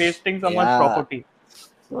or wasting someone's Yeah. property.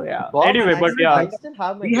 So yeah. Wow, Anyway, man, but yeah, I still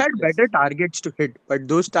have my We had hit list. better targets to hit, but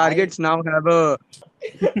those targets now have a.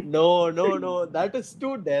 No. That is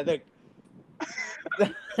too direct.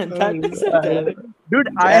 That is a direct. Dude,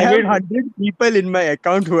 I I have mean- 100 people in my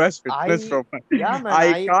account who has fitness I- profile. Yeah, man.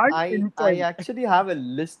 I can't I pinpoint. actually have a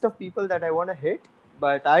list of people that I want to hit,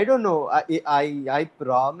 but I don't know. I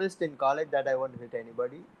promised in college that I won't hit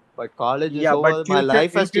anybody, but college is Yeah, over. but My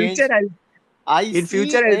life has changed. I in see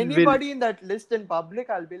future, I will- anybody in that list in public,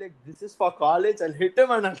 I'll be like, this is for college. I'll hit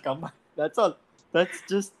him and I'll come back. That's all.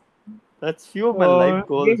 That's few of my life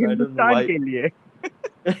goals. ये I don't know Hindustan why. के लिए.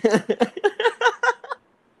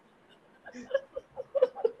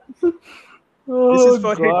 oh is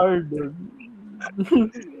for hit. God.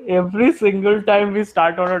 Every single time we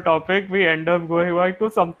start on a topic, we end up going back to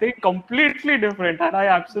something completely different, and I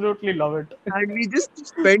absolutely love it. And we just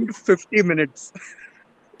spent 50 minutes.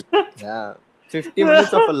 Yeah. 50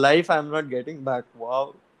 minutes of a life I'm not getting back.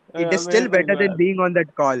 Wow. It is still Amazing, better than man. being on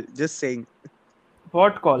that call. Just saying.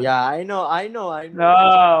 What call? Yeah, I know.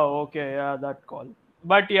 Ah, okay, yeah, that call.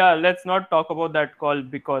 But yeah, let's not talk about that call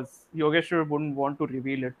because Yogeshwar wouldn't want to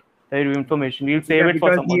reveal it. That information. He'll save it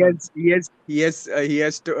for Because someone else. he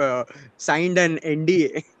has to signed an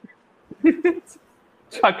NDA.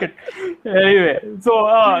 Chuck it. Anyway, so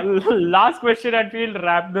last question and we'll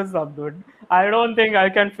wrap this up, dude. I don't think I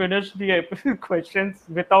can finish the questions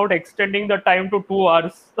without extending the time to 2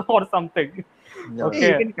 hours or something. No.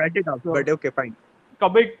 Okay. You can cut it off, So- but okay, fine.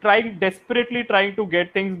 Desperately trying to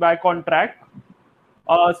get things back on track.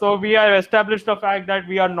 So we have established the fact that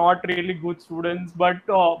we are not really good students, but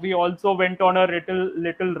we also went on a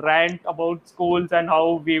little rant about schools and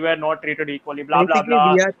how we were not treated equally. Blah blah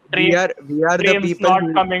Basically, blah. we are the Dreams people not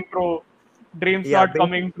who, coming true. Dreams Yeah, not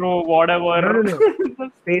coming true. Whatever.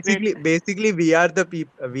 No. basically we are the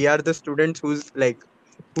people. We are the students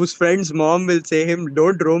whose friend's mom will say him,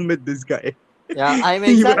 "Don't roam with this guy. Yeah, I'm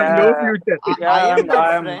You exactly. have no future." I am that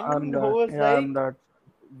I'm friend that. who was Yeah, I'm like that.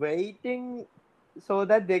 waiting so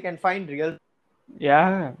that they can find real.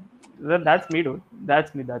 Yeah, that's me, dude.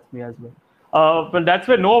 That's me as well. But that's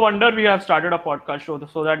why no wonder we have started a podcast show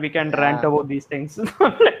so that we can rant Yeah. about these things.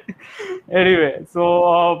 Anyway,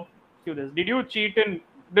 so curious. Did you cheat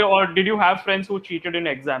or did you have friends who cheated in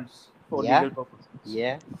exams for Yeah. legal purposes?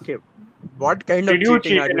 Yeah. What kind of Did you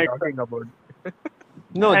cheating are cheat you in talking about?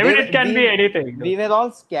 No, I mean, it can be anything. We were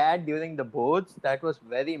all scared during the boards. That was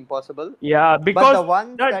very impossible. Yeah, But because the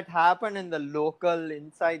ones that happen in the local,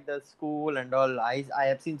 inside the school and all, I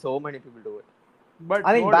have seen so many people do it. But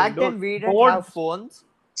I mean, back then we didn't have phones.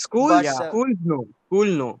 But, Schools no. School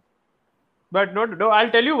no. But no,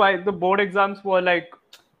 I'll tell you why the board exams were like,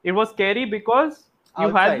 it was scary because you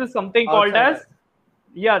Outside. had this something called as,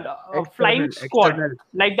 flying squad. External.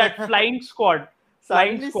 Like that flying squad.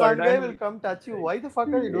 Suddenly some guy and- will come touch you. Why the fuck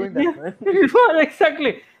are you doing that, man?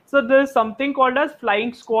 Exactly. So there's something called as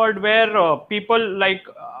flying squad where people like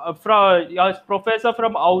from a professor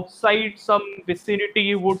from outside some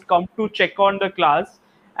vicinity would come to check on the class.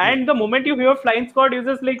 And the moment you hear flying squad, you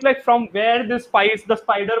just like from where the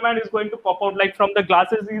Spider-Man is going to pop out, like from the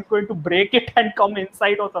glasses, he's going to break it and come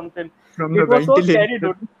inside or something. From It the was so ventilator. scary,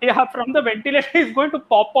 dude. Yeah, from the ventilator, he's going to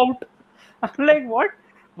pop out. I'm like, what?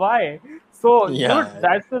 Why? So, Yeah. dude,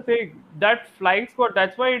 that's the thing. That flying squad,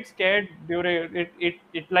 that's why it scared during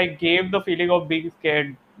it like gave the feeling of being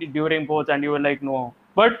scared during boards, and you were like, no.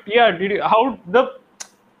 But yeah, how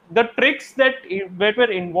the tricks that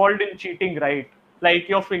were involved in cheating, right? Like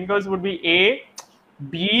your fingers would be A,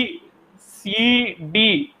 B, C,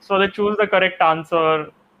 D. So they choose the correct answer,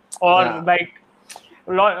 or Yeah.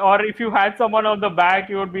 or if you had someone on the back,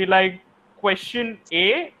 you would be like question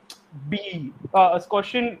A, B,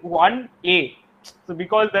 question 1A. So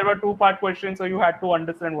because there were 2-part questions, so you had to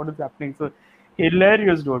understand what is happening. So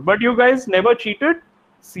hilarious, dude. But you guys never cheated?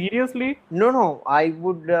 Seriously? No. I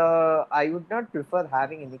would not prefer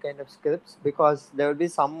having any kind of scripts because there will be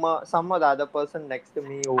some or the other person next to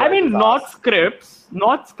me. Who I will mean, just not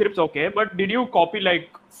ask. scripts, okay. But did you copy like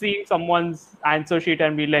seeing someone's answer sheet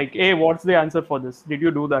and be like, hey, what's the answer for this? Did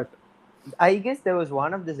you do that? I guess there was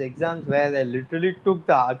one of these exams where I literally took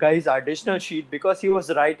the guy's additional sheet because he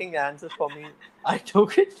was writing answers for me. I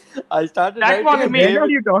took it. I started That writing. was and me. gave What are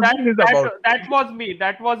it- you talking about? That was me.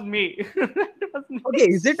 That was me. That was me. Okay,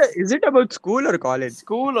 is it about school or college?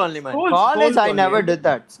 School only, man. School College, I only. never did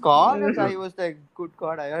that. College, I was like, good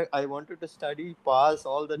God, I wanted to study, pass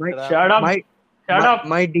all the My- crap. Shut up. My Shut up.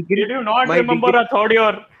 my degree. Did you not my remember degree- a third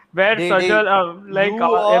year where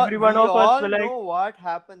Sajal, every one of us were We all like, know what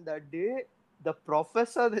happened that day. The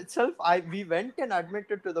professor itself, we went and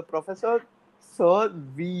admitted to the professor, sir,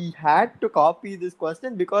 we had to copy this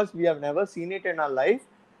question because we have never seen it in our life.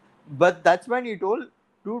 But that's when he told,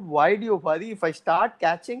 dude, why do you worry? If I start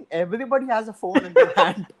catching, everybody has a phone in their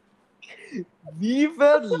hand. We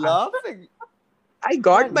were laughing. I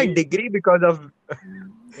got Man, my we- degree because of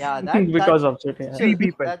Yeah, because of it. chill. Three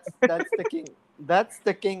people. That's the king. That's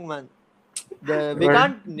the king, man. We Right.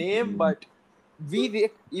 can't name, but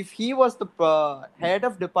if he was the head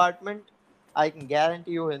of department, I can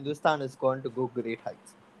guarantee you Hindustan is going to go great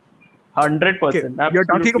heights. 100%. You're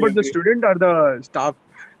talking about the student or the staff?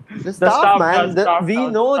 The staff, man. staff, We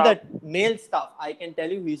staff, know staff. that male staff. I can tell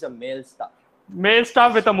you, he's a male staff. Male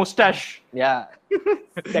staff with a mustache. Yeah,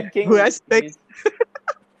 the king. Who has specs?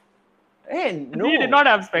 Hey, no. He did not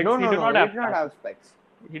have specs. No, he no, did no. not He have did not have specs.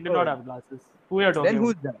 He did not have glasses. Who are you talking Then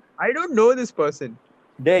who's about? that? I don't know this person.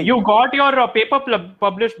 There You got your paper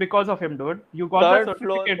published because of him, dude. You got Third the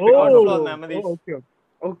floor. certificate Oh. because of floor him. memories.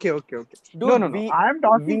 Okay. Dude, No. we- I am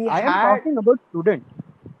talking. we I am had- talking about student.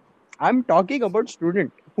 I'm talking about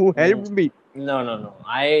student who helped me. No.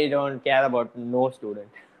 I don't care about no student.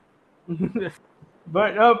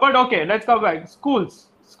 But okay, let's come back. Schools.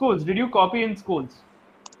 Did you copy in schools?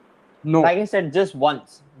 No. Like I said, just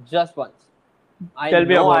once. I Tell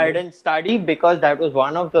me know about I it. didn't study because that was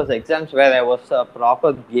one of those exams where I was a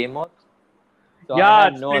proper gamer. So Yeah, I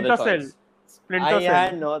had no Splinter other Cell. choice. Splinter I Cell.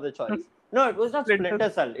 had no other choice. No, it was not Splinter- Splinter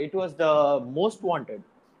Cell. It was the Most Wanted.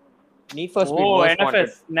 Need for Speed Oh, Most Wanted.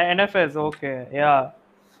 NFS. Okay, yeah.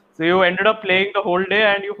 So you ended up playing the whole day,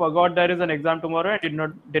 and you forgot there is an exam tomorrow,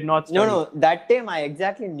 and did not study. No. That time I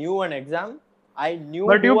exactly knew an exam. I knew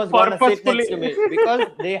But who you was going to sit next to purposefully- me because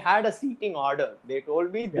they had a seating order. They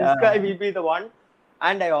told me this Yeah. guy will be the one,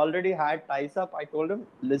 and I already had ties up. I told him,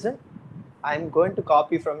 listen, I'm going to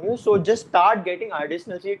copy from you, so just start getting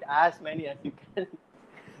additional sheet as many as you can.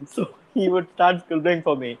 So he would start scribbling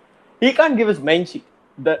for me. He can't give his main sheet.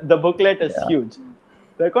 The booklet is huge.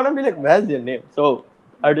 They're gonna be like, where's your name? So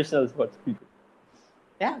additional is what's people.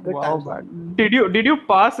 Yeah, good Wow, times. man. Did you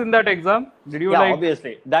pass in that exam? Did you Yeah, like?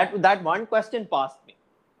 obviously. That one question passed me.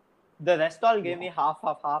 The rest all gave me half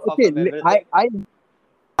Okay, of everything. I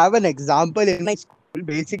have an example in my school.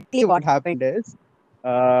 Basically, what happened is,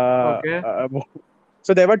 Okay.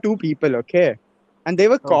 So there were two people, okay, and they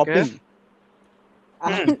were Okay. copying.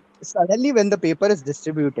 And suddenly, when the paper is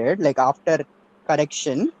distributed, like after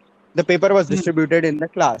correction, the paper was distributed in the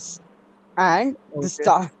class, and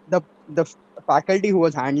Okay. the faculty who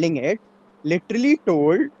was handling it literally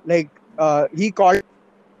told, like, he called.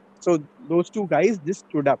 So those two guys just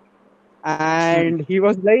stood up, and he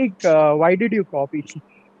was like, "Why did you copy?"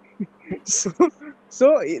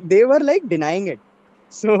 so they were like denying it.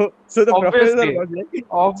 So the professor Obviously, was like,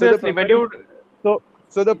 so the obviously, when professor you so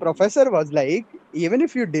so the professor was like, even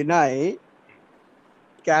if you deny,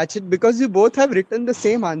 catch it, because you both have written the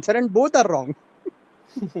same answer and both are wrong.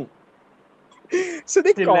 So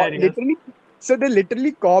hilarious.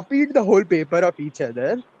 literally copied the whole paper of each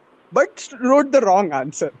other, but wrote the wrong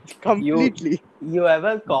answer You completely. you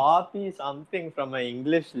ever copy something from an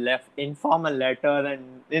English left informal letter,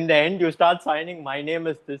 and in the end you start signing, "My name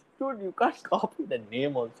is this." Dude, you can't copy the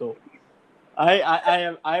name also.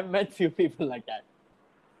 I've met few people like that.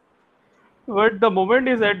 But the moment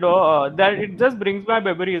he said that, it just brings back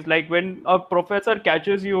memories. Like when a professor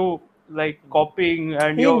catches you like copying,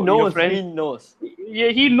 and He your knows. friend, He knows. yeah,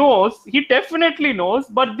 he knows, he definitely knows,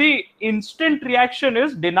 but the instant reaction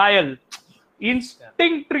is denial.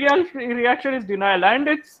 Instinct reaction is denial, and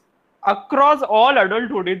it's across all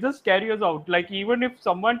adulthood. It just carries out. Like even if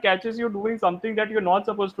someone catches you doing something that you're not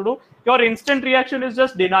supposed to do, your instant reaction is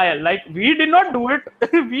just denial. Like we did not do it.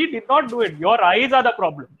 We did not do it. Your eyes are the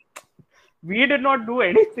problem. We did not do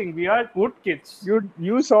anything. We are good kids.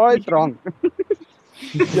 You saw it wrong.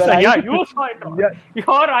 Your So eyes. yeah, you saw it wrong. Yeah.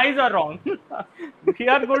 Your eyes are wrong. We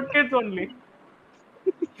are good kids only.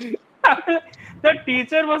 The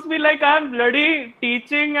teacher must be like, I'm bloody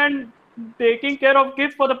teaching and taking care of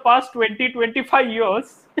kids for the past 20-25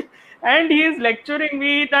 years. And he is lecturing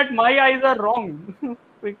me that my eyes are wrong.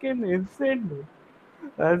 Freaking insane, dude.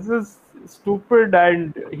 That's just stupid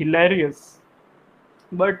and hilarious.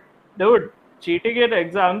 But dude, cheating in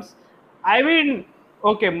exams, I mean,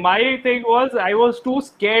 okay, my thing was I was too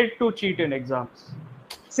scared to cheat in exams.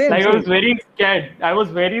 Same, Like I was same. very scared. I was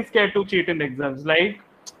very scared to cheat in exams.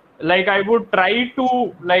 Like I would try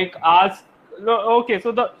to like ask. No, okay,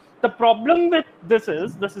 so the problem with this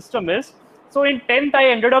is the system is, so in 10th I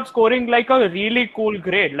ended up scoring like a really cool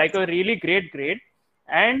grade, like a really great grade,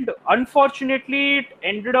 and unfortunately it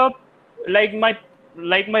ended up like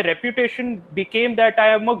my reputation became that I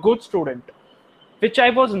am a good student, which I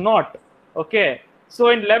was not. Okay. So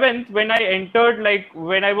in 11th, when I entered, like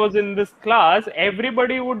when I was in this class,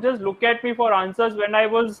 everybody would just look at me for answers when I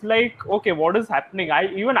was like, okay, what is happening?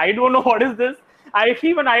 I don't know what is this. I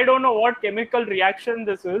don't know what chemical reaction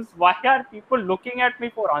this is. Why are people looking at me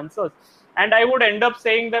for answers? And I would end up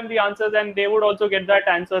saying them the answers, and they would also get that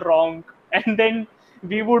answer wrong. And then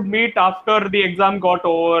we would meet after the exam got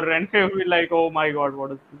over, and we would be like, oh my god,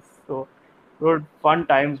 what is this? So good fun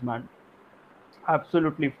times, man,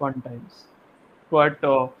 absolutely fun times. But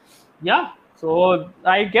yeah, so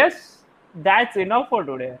I guess that's enough for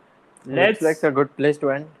today. Looks like Let's, a good place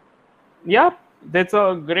to end. yeah, that's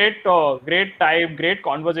a great time, great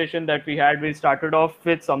conversation that we had. We started off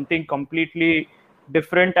with something completely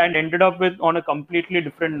different and ended up with on a completely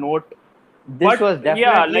different note. This But was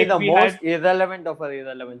yeah, definitely like the we had, most irrelevant of our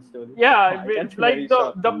irrelevant stories. yeah, I can be like very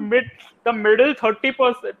shocked. the middle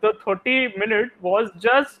 30%, the 30 minute was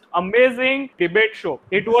just amazing debate show.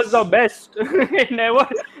 It was the best. It never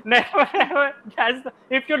has.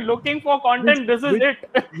 If you're looking for which content, this is which it.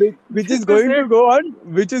 which This is is going to it. go on,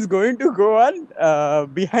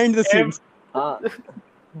 behind the Ev- scenes. Uh,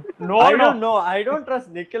 no, I don't no. know. I don't trust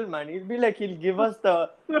Nikhil, man. He'll be like, he'll give us the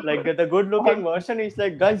good looking version. He's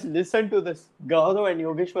like, guys, listen to this. Gaurav and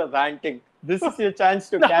Yogesh were ranting. This is your chance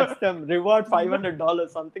to catch them. Reward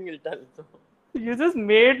 $500. Something he'll tell. So, You just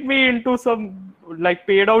made me into some like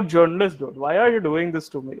paid out journalist, dude. Why are you doing this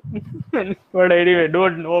to me? But anyway,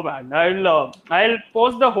 dude, no man. I'll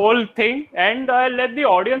post the whole thing and I'll let the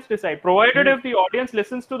audience decide. Provided if the audience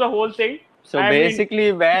listens to the whole thing, so I mean,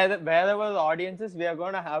 basically, wherever the audience is, we are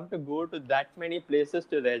gonna have to go to that many places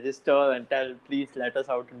to register and tell, please let us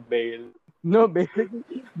out in bail. No,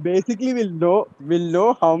 basically we'll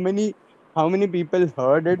know how many people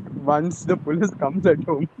heard it once the police comes at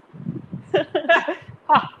home.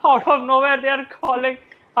 out of nowhere they are calling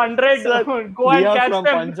 100. Sir, Go we and are catch from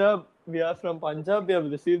them. Punjab. We are from Punjab. We have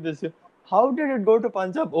received this. How did it go to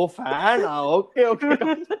Punjab? Oh, fan. Ah, okay, okay.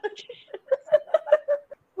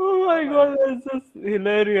 Oh my god, that's just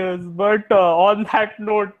hilarious. But on that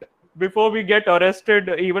note, before we get arrested,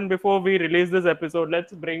 even before we release this episode,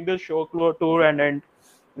 let's bring this show to an end.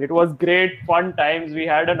 It was great, fun times. We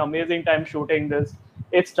had an amazing time shooting this.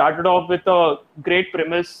 It started off with a great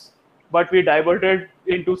premise, but we diverted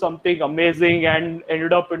into something amazing and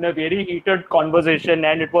ended up in a very heated conversation,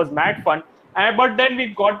 and it was mad fun. But then we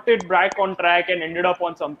got it back on track and ended up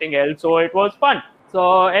on something else. So it was fun.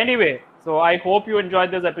 So anyway, So I hope you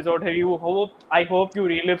enjoyed this episode. I hope you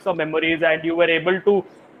relive some memories and you were able to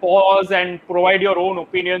pause and provide your own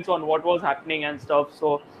opinions on what was happening and stuff.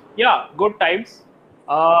 So yeah, good times.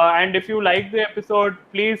 And if you like the episode,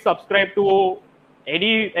 please subscribe to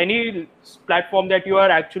any platform that you are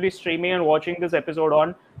actually streaming and watching this episode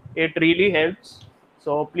on. It really helps.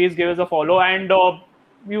 So please give us a follow, and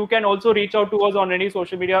you can also reach out to us on any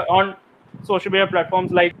social media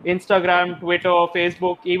platforms like Instagram, Twitter,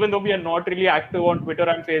 Facebook. Even though we are not really active on Twitter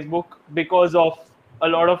and Facebook because of a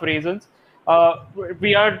lot of reasons,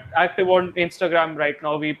 we are active on Instagram right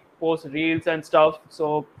now. We post reels and stuff.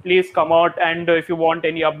 So please come out, and if you want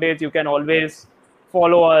any updates, you can always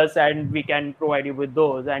follow us and we can provide you with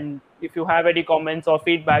those. And if you have any comments or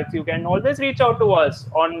feedbacks, you can always reach out to us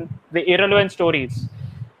on the Irrelevant Stories.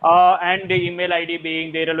 And the email ID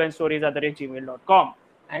being theirrelevantstories@gmail.com.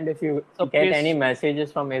 And if you So get please- any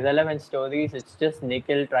messages from Irrelevant Stories, it's just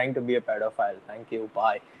Nikhil trying to be a pedophile. Thank you.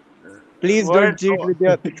 Bye. Please Word- don't cheat with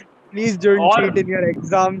your. Please don't Or- cheat in your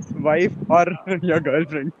exams, wife or your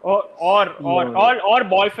girlfriend. or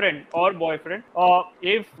boyfriend.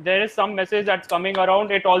 If there is some message that's coming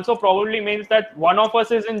around, it also probably means that one of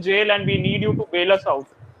us is in jail and we need you to bail us out.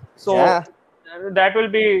 So Yeah. that will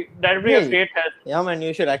be a Hey. great help. Yeah, man,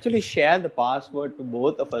 you should actually share the password to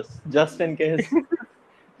both of us, just in case.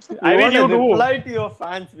 I mean, you do. reply to your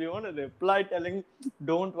fans. We want to reply telling,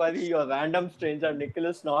 don't worry, your random stranger Nikhil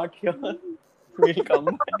is not here. We'll come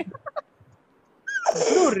back.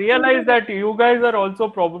 You realize that you guys are also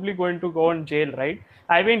probably going to go in jail, right?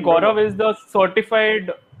 I mean, Gaurav is the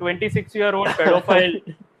certified 26-year-old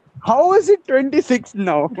pedophile. How is it 26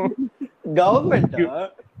 now? Government,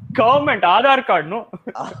 Government, Aadhaar card, no?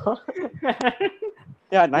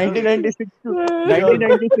 Yeah, 1996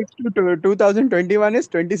 to 2021 is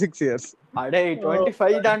 26 years. Ade,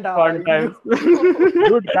 25 and Fun times.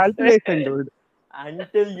 Dude, calculation, dude.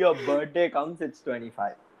 until your birthday comes, it's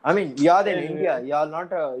 25. I mean, you're in India. You're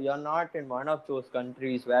not in one of those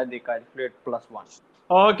countries where they calculate +1.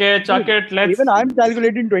 Okay, chuck it. Let's. Even I'm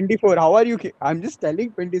calculating 24. How are you? I'm just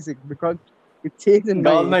telling 26 because it says in my.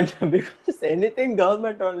 Government, because anything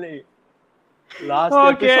government only. Last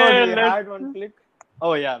Okay, episode we let's- had one click.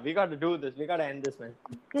 Oh yeah, we got to do this. We got to end this, man.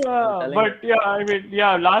 Yeah, but yeah, I mean,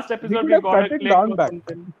 yeah, last episode we have got a cut it click long or back.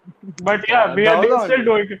 something. But yeah, we are hold on. still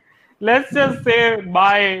doing it. Let's just say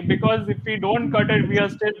bye, because if we don't cut it, we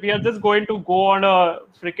are just going to go on a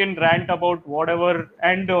freaking rant about whatever,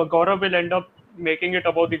 and Gaurav will end up making it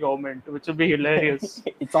about the government, which will be hilarious.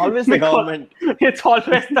 It's always the government. It's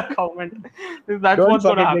always the government. That's Don't what's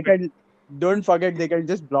gonna forget, happen. don't forget, they can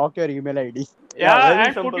just block your email ID. Yeah, very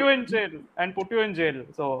and simple. put you in jail.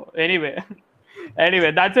 So anyway,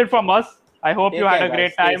 that's it from us. I hope Take you had care, a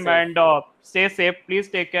great guys. Stay time, safe. and stay safe. Please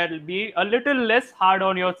take care. Be a little less hard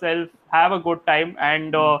on yourself. Have a good time,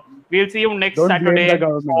 and we'll see you next Don't blame Saturday. the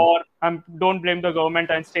government. Or don't blame the government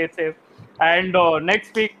and stay safe. And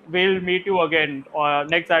next week we'll meet you again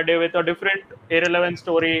next Saturday with a different irrelevant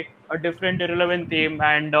story, a different irrelevant theme,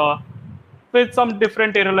 and with some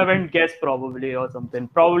different irrelevant guest probably or something.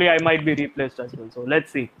 Probably I might be replaced as well. So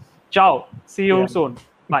let's see. Ciao. See you Yeah. soon.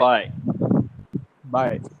 Bye.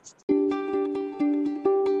 Bye. Bye.